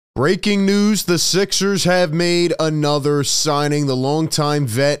Breaking news, the Sixers have made another signing. The longtime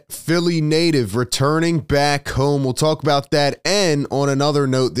vet, Philly native, returning back home. We'll talk about that. And on another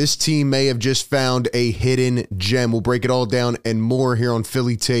note, this team may have just found a hidden gem. We'll break it all down and more here on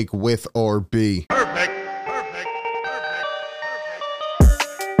Philly Take with RB. Perfect.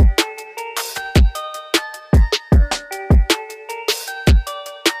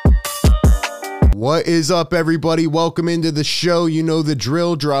 What is up, everybody? Welcome into the show. You know the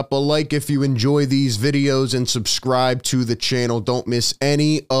drill. Drop a like if you enjoy these videos and subscribe to the channel. Don't miss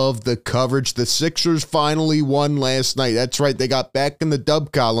any of the coverage. The Sixers finally won last night. That's right. They got back in the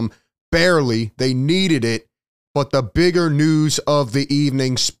dub column. Barely. They needed it. But the bigger news of the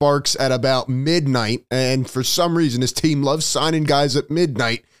evening sparks at about midnight. And for some reason, this team loves signing guys at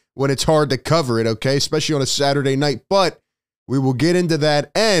midnight when it's hard to cover it, okay? Especially on a Saturday night. But we will get into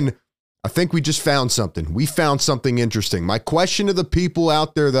that. And I think we just found something. We found something interesting. My question to the people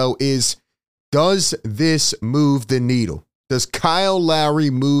out there, though, is does this move the needle? Does Kyle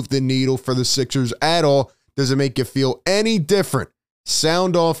Lowry move the needle for the Sixers at all? Does it make you feel any different?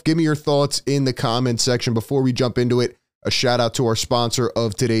 Sound off. Give me your thoughts in the comment section. Before we jump into it, a shout out to our sponsor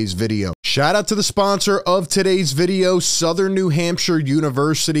of today's video. Shout out to the sponsor of today's video, Southern New Hampshire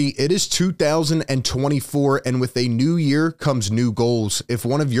University. It is 2024, and with a new year comes new goals. If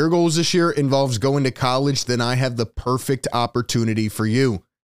one of your goals this year involves going to college, then I have the perfect opportunity for you.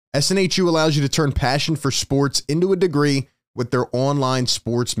 SNHU allows you to turn passion for sports into a degree with their online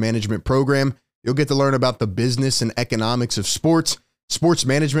sports management program. You'll get to learn about the business and economics of sports, sports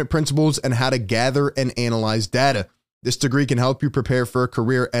management principles, and how to gather and analyze data. This degree can help you prepare for a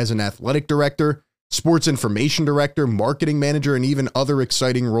career as an athletic director, sports information director, marketing manager, and even other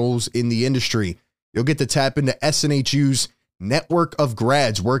exciting roles in the industry. You'll get to tap into SNHU's network of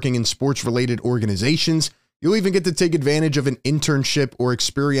grads working in sports-related organizations. You'll even get to take advantage of an internship or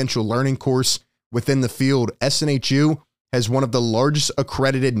experiential learning course within the field. SNHU has one of the largest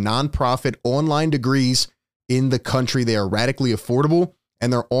accredited nonprofit online degrees in the country. They are radically affordable,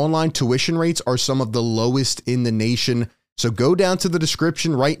 and their online tuition rates are some of the lowest in the nation. So go down to the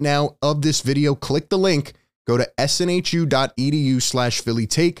description right now of this video, click the link, go to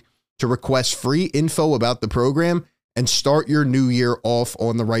snhu.edu/PhillyTake to request free info about the program and start your new year off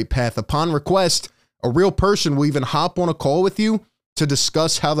on the right path. Upon request, a real person will even hop on a call with you to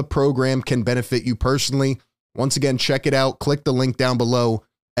discuss how the program can benefit you personally. Once again, check it out. Click the link down below,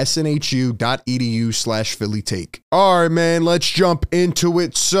 snhu.edu/PhillyTake. All right, man, let's jump into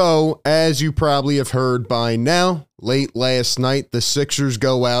it. So, as you probably have heard by now, late last night, the Sixers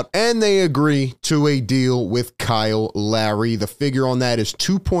go out and they agree to a deal with Kyle Lowry. The figure on that is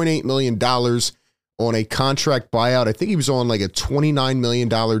 $2.8 million on a contract buyout. I think he was on like a $29 million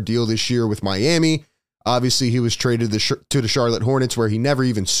deal this year with Miami. Obviously, he was traded to the Charlotte Hornets, where he never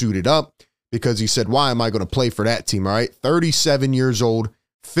even suited up because he said, why am I going to play for that team? All right, 37 years old.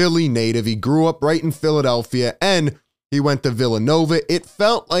 Philly native. He grew up right in Philadelphia and he went to Villanova. It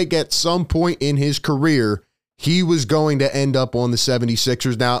felt like at some point in his career, he was going to end up on the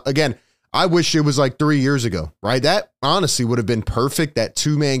 76ers. Now, again, I wish it was like 3 years ago, right? That honestly would have been perfect. That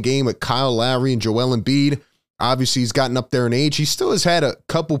two-man game with Kyle Lowry and Joel Embiid. Obviously, he's gotten up there in age. He still has had a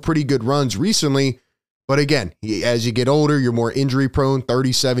couple pretty good runs recently. But again, as you get older, you're more injury prone,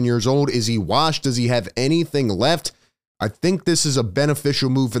 37 years old. Is he washed? Does he have anything left? I think this is a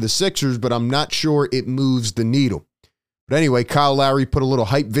beneficial move for the Sixers, but I'm not sure it moves the needle. But anyway, Kyle Lowry put a little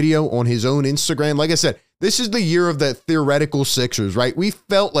hype video on his own Instagram. Like I said, this is the year of the theoretical Sixers, right? We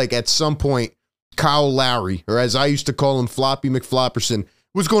felt like at some point Kyle Lowry, or as I used to call him, Floppy McFlopperson,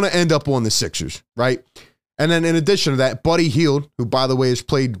 was going to end up on the Sixers, right? And then in addition to that, Buddy Hield, who by the way has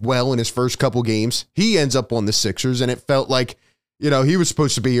played well in his first couple games, he ends up on the Sixers, and it felt like, you know, he was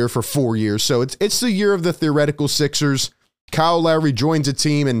supposed to be here for 4 years. So it's the year of the theoretical Sixers. Kyle Lowry joins a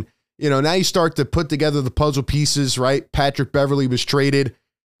team, and, you know, now you start to put together the puzzle pieces, right? Patrick Beverley was traded.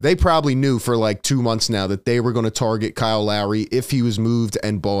 They probably knew for like 2 months now that they were going to target Kyle Lowry if he was moved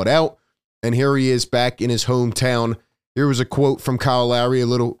and bought out. And here he is back in his hometown. Here was a quote from Kyle Lowry a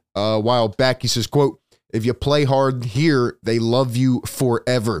little while back. He says, quote, "If you play hard here, they love you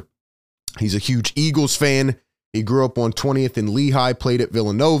forever." He's a huge Eagles fan. He grew up on 20th and Lehigh, played at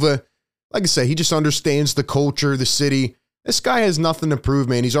Villanova. Like I said, he just understands the culture, the city. This guy has nothing to prove,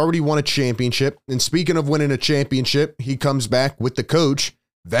 man. He's already won a championship. And speaking of winning a championship, he comes back with the coach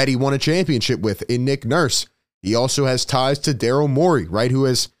that he won a championship with in Nick Nurse. He also has ties to Daryl Morey, right, who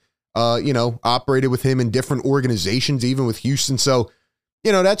has, operated with him in different organizations, even with Houston. So,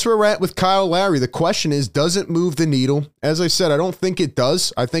 you know, that's where we're at with Kyle Lowry. The question is, does it move the needle? As I said, I don't think it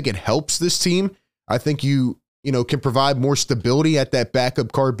does. I think it helps this team. I think you can provide more stability at that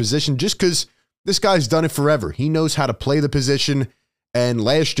backup guard position just because this guy's done it forever. He knows how to play the position. And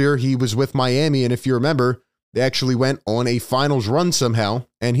last year he was with Miami. And if you remember, they actually went on a finals run somehow.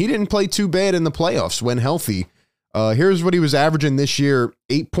 And he didn't play too bad in the playoffs when healthy. Here's what he was averaging this year,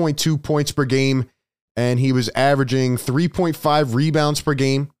 8.2 points per game. And he was averaging 3.5 rebounds per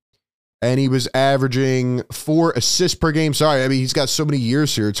game. And he was averaging 4 assists per game. Sorry, I mean, he's got so many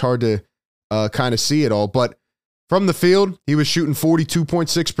years here. It's hard to kind of see it all. But from the field, he was shooting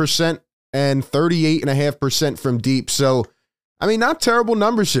 42.6% and 38.5% from deep. So, I mean, not terrible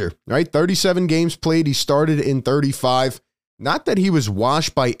numbers here, right? 37 games played. He started in 35. Not that he was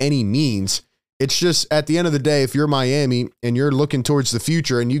washed by any means. It's just at the end of the day, if you're Miami and you're looking towards the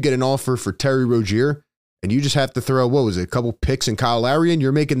future and you get an offer for Terry Rozier and you just have to throw, what was it, a couple picks and Kyle Lowry, and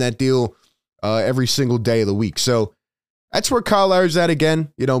you're making that deal every single day of the week. So that's where Kyle Lowry's at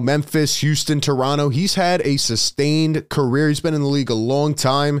again. Memphis, Houston, Toronto. He's had a sustained career. He's been in the league a long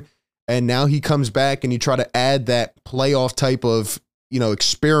time. And now he comes back and you try to add that playoff type of,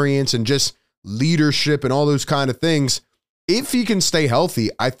 experience and just leadership and all those kind of things. If he can stay healthy,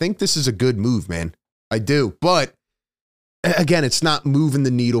 I think this is a good move, man. I do. But again, it's not moving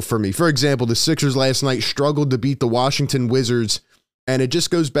the needle for me. For example, the Sixers last night struggled to beat the Washington Wizards. And it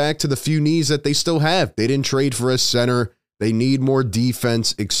just goes back to the few needs that they still have. They didn't trade for a center. They need more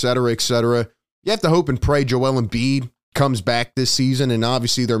defense, et cetera, et cetera. You have to hope and pray Joel Embiid comes back this season, and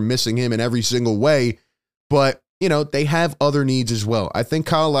obviously they're missing him in every single way. But, they have other needs as well. I think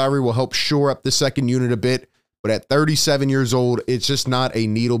Kyle Lowry will help shore up the second unit a bit, but at 37 years old, it's just not a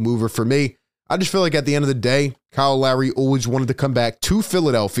needle mover for me. I just feel like at the end of the day, Kyle Lowry always wanted to come back to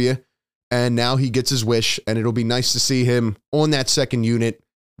Philadelphia, and now he gets his wish, and it'll be nice to see him on that second unit.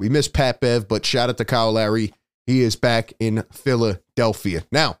 We miss Pat Bev, but shout out to Kyle Lowry. He is back in Philadelphia.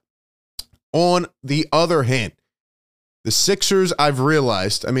 Now, on the other hand, the Sixers, I've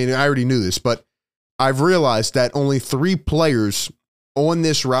realized, I mean, I already knew this, but I've realized that only 3 players on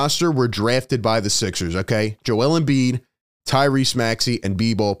this roster were drafted by the Sixers, okay? Joel Embiid, Tyrese Maxey, and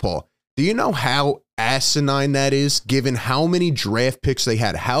B-Ball Paul. Do you know how asinine that is, given how many draft picks they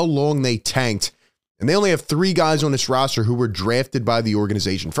had, how long they tanked, and they only have 3 guys on this roster who were drafted by the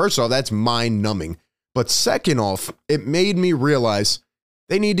organization? First off, that's mind-numbing. But second off, it made me realize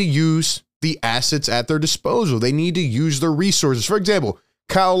they need to use the assets at their disposal. They need to use their resources. For example,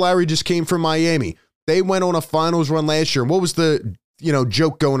 Kyle Lowry just came from Miami. They went on a finals run last year. And what was the,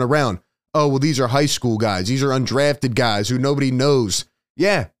 joke going around? Oh, well, these are high school guys. These are undrafted guys who nobody knows.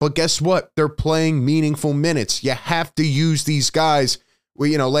 Yeah, but guess what? They're playing meaningful minutes. You have to use these guys.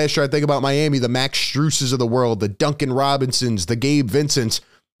 Well, last year I think about Miami, the Max Struses of the world, the Duncan Robinsons, the Gabe Vincents.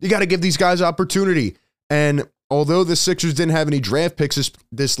 You got to give these guys opportunity. And although the Sixers didn't have any draft picks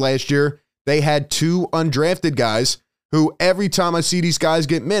this last year, they had 2 undrafted guys who every time I see these guys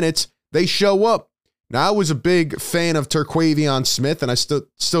get minutes, they show up. Now, I was a big fan of Terquavion Smith, and I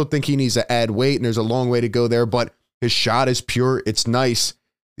still think he needs to add weight, and there's a long way to go there, but his shot is pure. It's nice.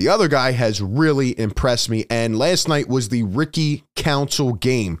 The other guy has really impressed me, and last night was the Ricky Council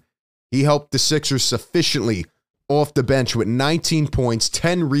game. He helped the Sixers sufficiently off the bench with 19 points,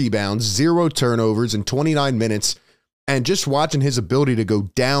 10 rebounds, 0 turnovers in 29 minutes. And just watching his ability to go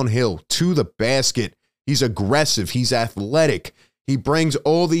downhill to the basket, he's aggressive, he's athletic, he brings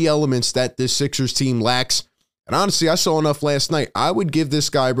all the elements that this Sixers team lacks. And honestly, I saw enough last night. I would give this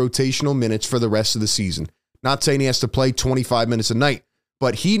guy rotational minutes for the rest of the season. Not saying he has to play 25 minutes a night,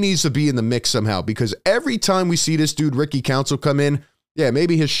 but he needs to be in the mix somehow, because every time we see this dude, Ricky Council, come in, yeah,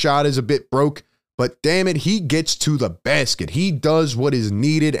 maybe his shot is a bit broke, but damn it, he gets to the basket. He does what is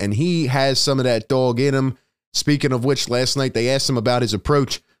needed, and he has some of that dog in him. Speaking of which, last night they asked him about his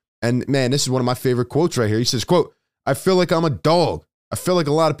approach. And man, this is one of my favorite quotes right here. He says, quote, "I feel like I'm a dog. I feel like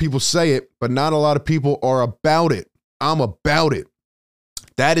a lot of people say it, but not a lot of people are about it. I'm about it."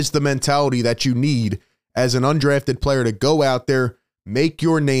 That is the mentality that you need as an undrafted player to go out there, make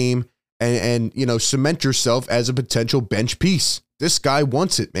your name, and cement yourself as a potential bench piece. This guy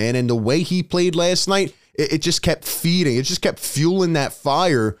wants it, man. And the way he played last night, it just kept feeding. It just kept fueling that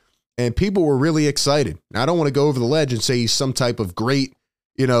fire. And people were really excited. Now, I don't want to go over the ledge and say he's some type of great,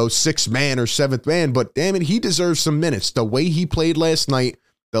 6th man or 7th man, but damn it, he deserves some minutes. The way he played last night,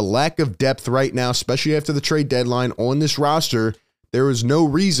 the lack of depth right now, especially after the trade deadline on this roster, there is no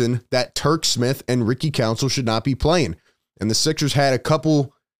reason that Turk Smith and Ricky Council should not be playing. And the Sixers had a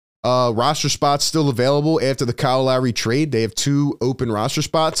couple roster spots still available after the Kyle Lowry trade. They have 2 open roster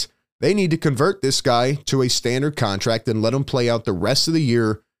spots. They need to convert this guy to a standard contract and let him play out the rest of the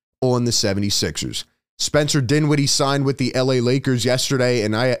year on the 76ers. Spencer Dinwiddie signed with the LA Lakers yesterday,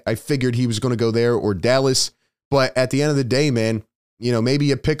 and I figured he was going to go there or Dallas. But at the end of the day, man, you know, maybe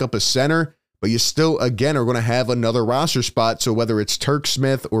you pick up a center, but you still, again, are going to have another roster spot. So whether it's Turk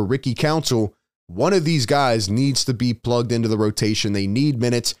Smith or Ricky Council, one of these guys needs to be plugged into the rotation. They need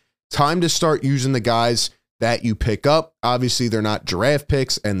minutes. Time to start using the guys that you pick up. Obviously, they're not draft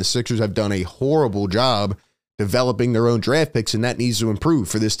picks, and the Sixers have done a horrible job developing their own draft picks, and that needs to improve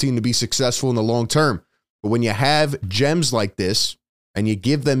for this team to be successful in the long term. But when you have gems like this and you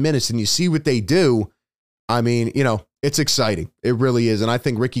give them minutes and you see what they do, I mean, you know, it's exciting. It really is. And I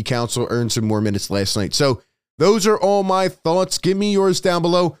think Ricky Council earned some more minutes last night. So those are all my thoughts. Give me yours down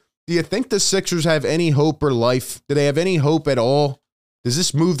below. Do you think the Sixers have any hope or life? Do they have any hope at all? Does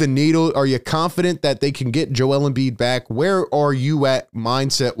this move the needle? Are you confident that they can get Joel Embiid back? Where are you at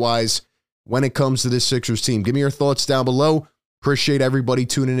mindset-wise when it comes to this Sixers team? Give me your thoughts down below. Appreciate everybody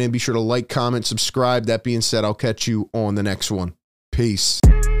tuning in. Be sure to like, comment, subscribe. That being said, I'll catch you on the next one. Peace.